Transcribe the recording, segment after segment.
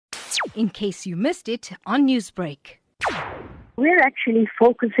in case you missed it on Newsbreak. We're actually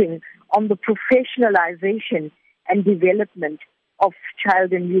focusing on the professionalization and development of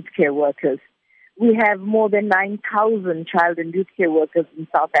child and youth care workers. We have more than 9,000 child and youth care workers in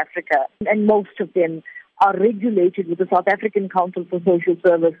South Africa, and most of them are regulated with the South African Council for Social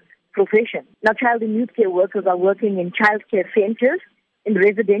Service profession. Now, child and youth care workers are working in child care centers, in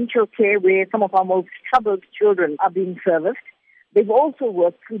residential care where some of our most troubled children are being serviced. They've also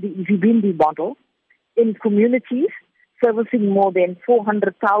worked through the Zibindi model in communities, servicing more than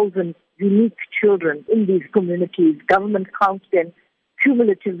 400,000 unique children in these communities. Government counts them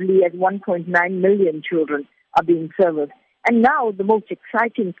cumulatively as 1.9 million children are being serviced. And now the most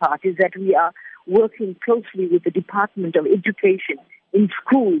exciting part is that we are working closely with the Department of Education in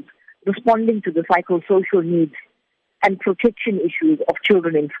schools, responding to the psychosocial needs and protection issues of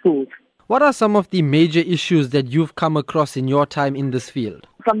children in schools. What are some of the major issues that you've come across in your time in this field?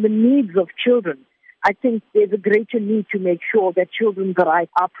 From the needs of children, I think there's a greater need to make sure that children's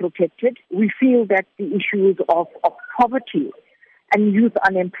rights are protected. We feel that the issues of poverty and youth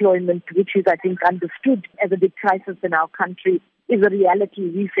unemployment, which is, I think, understood as a big crisis in our country, is a reality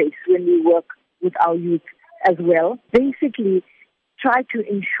we face when we work with our youth as well. Basically, try to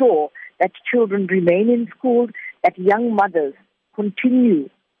ensure that children remain in school, that young mothers continue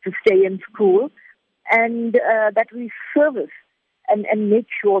to stay in school, and that we service and make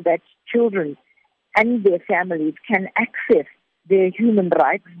sure that children and their families can access their human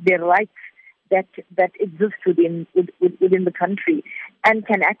rights, their rights that exist within the country, and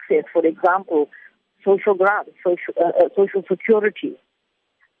can access, for example, social grants, social security,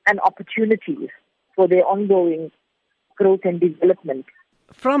 and opportunities for their ongoing growth and development.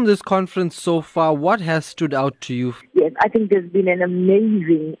 From this conference so far, what has stood out to you? Yes, I think there's been an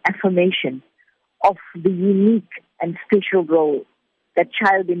amazing affirmation of the unique and special role that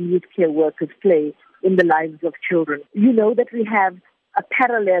child and youth care workers play in the lives of children. You know that we have a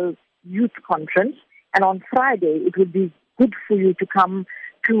parallel youth conference, and on Friday it would be good for you to come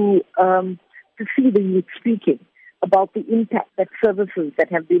to see the youth speaking about the impact that services that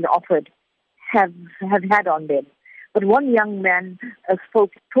have been offered have had on them. But one young man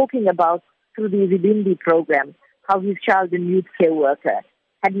spoke talking about, through the Zibindi program, how his child and youth care worker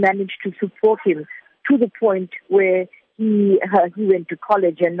had managed to support him to the point where he went to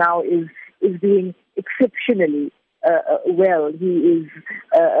college and now is doing exceptionally well. He is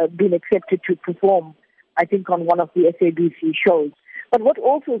been accepted to perform, I think, on one of the SABC shows. But what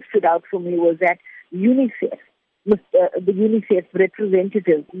also stood out for me was that UNICEF, the UNICEF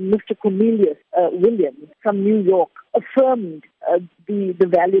representative, Mr. Cornelius Williams from New York, affirmed the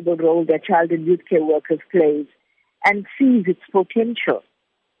valuable role that child and youth care workers plays and sees its potential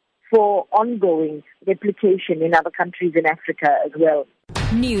for ongoing replication in other countries in Africa as well.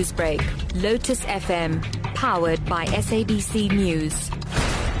 Newsbreak, Lotus FM, powered by SABC News.